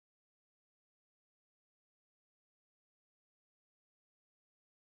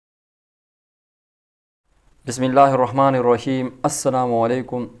بسم الله الرحمن الرحیم. السلام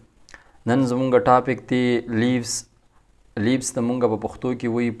علیکم. نن زمونږ ټاپک دی لیوز. لیوز ته مونږ په پښتو کې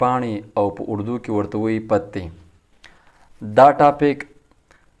وایي پاڼې او په اردو کې ورته وایي پتې. دا ټاپک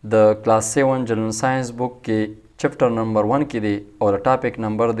د کلاس 7 جنرل ساینس بک کې چپټر نمبر 1 کې دی او د ټاپک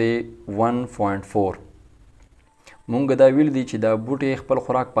نمبر دی 1.4. مونږ دا ویل دی چې دا بوټي خپل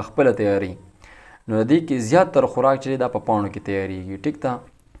خوراک په خپله تیاری، نو د دې کې زیاتره خوراک چې دا په پاڼو کې تیاریږي. ټیک ده.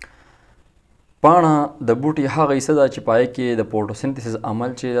 پاڼه د بوټي هغه حصه ده چې پای کې د فوټوسنتھسس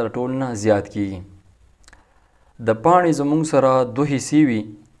عمل چې د ټول نه زیات کیږي. د پاڼې زموږ سره دوه حصې وي،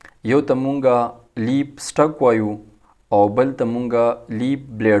 یو ته مونږه لیپ سټک وایو او بل ته مونږه لیپ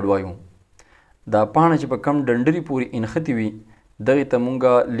بلیډ وایو. دا پاڼه چې په کم ډنډري پورې انختی وي دغې ته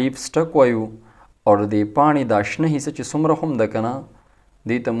مونږه لیپ سټک وایو، او د دې پاڼې دا شنه حصه چې څومره هم ده که نه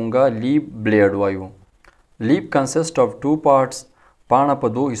دې ته مونږه لیپ بلیډ وایو. لیپ کنسسټ آف 2 پارټس. پاڼه په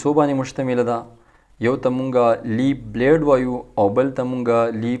دوه حصو باندې مشتمله ده، یو ته مونږه لیپ بلیډ وایو او بل ته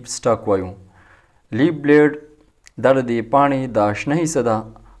مونږه لیپ سټک وایو. لیپ بلیډ دا د دې پاڼې دا شنه حصه ده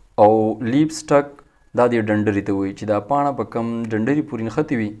او لیپ سټک دا د ډنډري ته وایي چې دا پاڼه په کم ډنډري پورې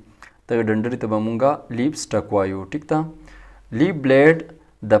نښتې وي دغه ډنډري ته به مونږه لیپ سټک وایو. ټیک ده. لیپ بلیډ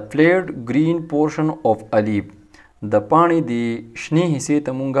د فلیټ گرین پورشن آف ا لیپ. د پاڼې د شنې حصې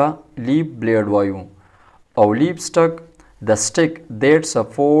ته مونږه لیپ بلیډ وایو او لیپ سټک د سټک دیټ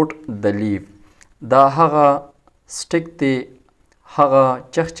سپورټ د لیف. دا هغه سټک دی، هغه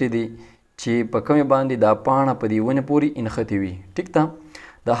چخ چې دی چې په کومې باندې دا پاڼه په دې ونې پورې انختی وي. ټیک ده.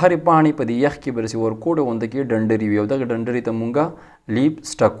 د هرې پاڼې په دې یخ کې به داسې ورکوټه غونده کې ډنډري وي او دغه ډنډري ته مونږه لیپ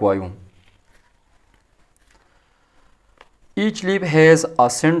سټک وایو. ایچ لیپ هیز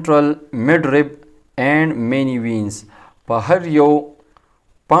ا سینټرل مډ رب اینڈ مینی وینز. په هر یو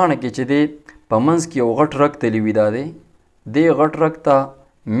پاڼه کې چې دی په منځ کې یو غټ رګ تللی وي، دا دی دې غټ رګ ته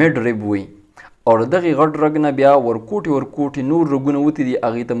مډ رب وایي او د دغې غټ رګ نه بیا ورکوټې نور رګونه وتې دي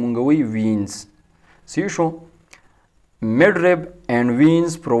هغې ته مونږ وایي وینز. صحیح شو. مډ رب اینډ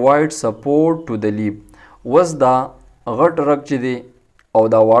وینز پرووایډ سپورټ ټو د لیپ. اوس دا غټ رګ چې دی او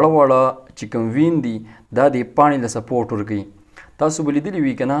دا واړه واړه چې کوم وین دي دا د پاڼې له سپورټ ورکوي. تاسو به لیدلي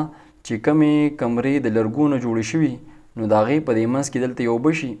وي که نه چې کمې کمرې د لرګونو جوړې شوي نو د هغې په دې منځ کې دلته یو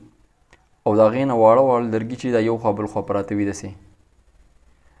اوبه شي او د هغې نه واړه واړه لرګي چې دا یو خوا بل خوا پراته وي داسې،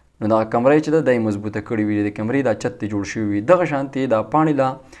 نو دغه کمره چې ده دا یې مضبوطه کړې وي، د کمرې دا چت یې جوړ شوي وي. دغه شانتې دا پاڼې له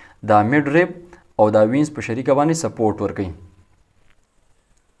دا مډ رب او دا وینز په شریکه باندې سپورټ ورکوي.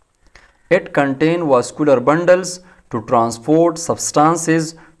 It contain vascular bundles to transport substances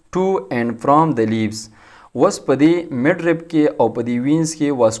to and from the leaves. اوس په دې مډ رب کې او په دې وینز کې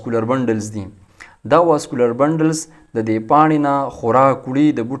واسکولر بنډلز دي. دا واسکولر بنډلز د دې پاڼې نه خوراک وړي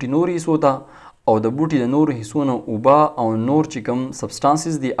د بوټي نورو حصو ته او د بوټي د نورو حصو نه اوبه او نور چې کوم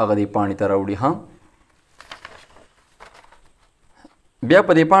سبسټانسز دي هغه دې پاڼې ته راوړي. بیا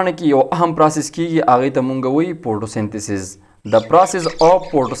په دې پاڼه کې یو اهم پروسس کیږي، هغې ته مونږ وایي فوټوسنتھسس. د پروسس اف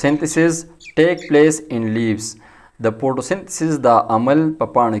فوټوسنتھسس ټیک پلیس ان لیوز. د فوټوسنتھسس دا عمل په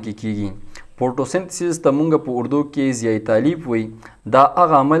پاڼه کې کیږي. فوټوسنتھسس ته مونږ په اردو کې ضیاء تالیف وایي. دا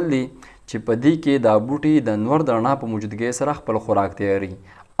هغه عمل دی چې په دې کې دا بوټي د نور د رڼا په موجودګۍ سره خپل خوراک تیاري.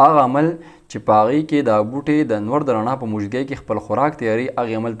 هغه عمل چې په هغې کې دا بوټي د نور د رڼا په موجودګۍ کې خپل خوراک تیاري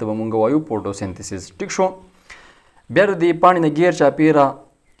هغې عمل ته به مونږ وایو فوټوسنتھسس. ټیک شو. بیا د دې پاڼې نه غیر چاپیره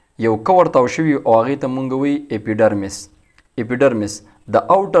یو کور تاو شوي او هغې ته مونږ وایي اپیډرمس. اپیډرمس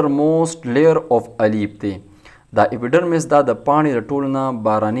د اوټر موسٹ لیر اف ا لیپ دی. دا اپیډرمس دا د پاڼې د ټولو نه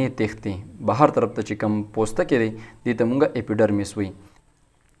بارانې تیښت دی، بهر طرف ته چې کوم پوستکی دی دې ته مونږ اپیډرمس وایي.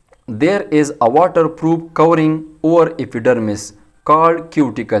 There is a waterproof covering over epidermis called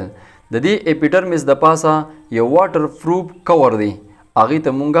cuticle. د دې epidermis د پاسه یو waterproof cover دی، هغې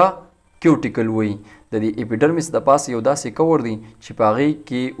ته مونږه cuticle وایي. د دې epidermis د پاسه یو داسې cover دی چې په هغې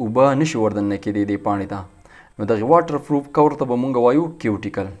کې اوبه نشي وردننه کېدی دې پاڼې ته، نو دغې waterproof cover ته به مونږ وایو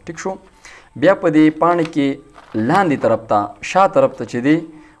cuticle. ټیک شو. بیا په دې پاڼې کې لاندې طرف ته شا طرف ته چې دی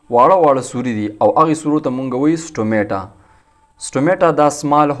واړه واړه سوري دي او هغې سورو ته مونږ وایو سټومیټا. Stomata دا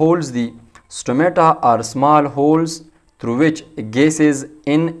small holes دي. Stomata are small holes through which gases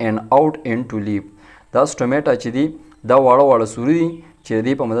in and out into leaf. دا stomata چې دي دا واړه واړه سوري دي چې د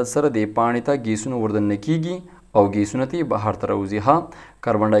دې په مدد سره د پاڼې ته ګیسونه وردننه کیږي او ګیسونه ته یې بهر ته راوځي.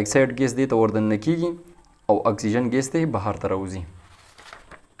 کاربن ډای اکساید ګیس دې ته وردننه کیږي او اکسیجن ګیس ته یې بهر ته راوځي.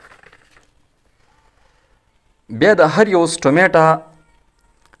 بیا د هر یو stomata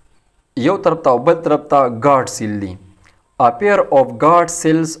یو طرف ته او بل طرف ته ګارډ سیل دي. A pair of guard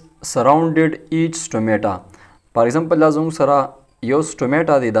cells surrounded each stomata. For example دا زموږ سره یو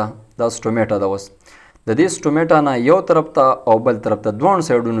stomata دی، دا stomata ده. اوس د دې stomata نه یو طرف ته او بل طرف ته دوه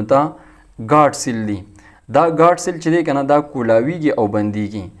سایډونو ته ګارډ سیل دي. دا ګارډ سیل چې دی که نه دا کولاویږي او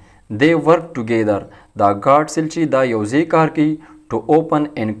بندیږي. they work together. دا ګارډ سیل چې دا یو ځای کار کوي to open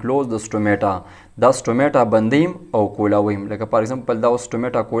and close the stomata. دا سټومیټا بندیم او کولاویم. لکه فار ایگزامپل دا اوس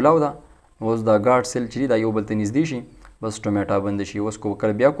سټومیټا کولاو ده، اوس دا ګارډ سیل چې دی دا یو بل ته نږدې شي بس سټومیټا بند شي. اوس کو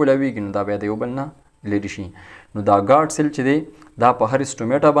کله بیا کولاویږي نو دا بیا د یو بل نه لرې شي. نو دا ګارډ سیل چې دی دا په هر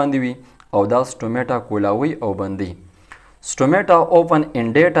سټومیټا باندې وي او دا سټومیټا کولاوي او بندي. سټومیټا اوپن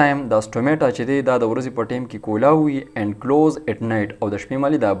ان ډے ټایم. دا سټومیټا چې دی دا د ورځې په ټایم کې کولاوي اینډ کلوز اټ نایټ او د شپې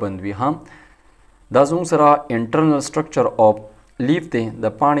مالي دا بند وي. هم دا زموږ سره انټرنل سټرکچر اف لیف دی، د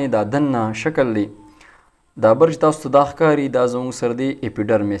پاڼې دا دننه شکل دی. دا برج تاسو ته دا ښکاري دا زموږ سره دی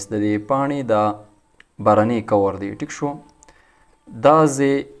اپیډرمس، د دې پاڼې دا بارنی کور دی. ټیک شو. دا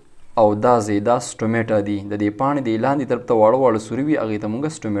ځای او دا ځای دا سټومیټا دی. د دې پاڼې د لاندې طرف ته واړه واړه سوري وي هغې ته موږ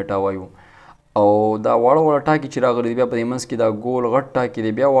سټومیټا وایو. او دا واړه واړه ټاکي چې راغلي دي بیا په دې منځ کې دا ګول غټ ټاکي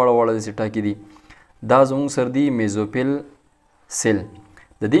دی، بیا واړه واړه داسې ټاکي دي. دا زموږ سره دی میزوپیل سیل.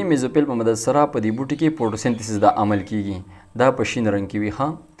 د دې میزوپیل په مدد سره په دې بوټي کې فوټوسنتھسس دا عمل کیږي. دا په شین رنګ کې وي. ها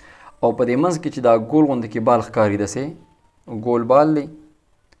او په دې منځ کې چې دا ګول غوندې کې بال ښکاري داسې ګول بال دی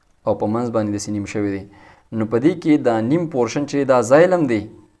او په منځ باندې داسې نیم شوی دی. نو په دې کې دا نیم پورشن چې دا زایلم دی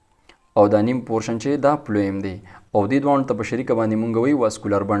او دا نیم پورشن چې دا پلویم دی او دې دواړو ته په شریکه باندې مونږ وایو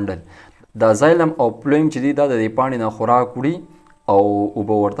واسکولر بنډل. دا زایلم او پلویم چې دی دا د دې پاڼې نه خوراک وړي او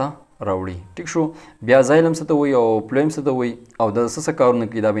اوبه ورته راوړي. ټیک شو. بیا زایلم څه ته وایي او پلویم څه ته وایي او دا څه کارونه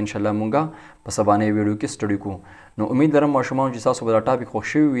کوي دا به انشاءالله مونږ په سبانۍ ویډیو کې سټډي کوو. نو امید لرم ماشومان چې تاسو به دا ټاپک خوښ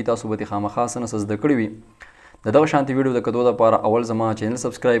شوي وي، تاسو به ترې خامخا څه نه څه زده کړي وي. د دغه شانتې ویډیو د کتو دپاره اول زما چینل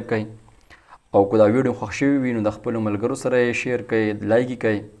سبسکرایب کړئ او که دا ویډیو خوښ شوي وي نو د خپلو ملګرو سره یې شیر کړئ، لایک یې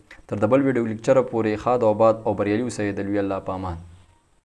کړئ. تر د بل ویډیو لیکچره پورې ښاد او آباد او بریالي اوسئ. د لوی الله په امان.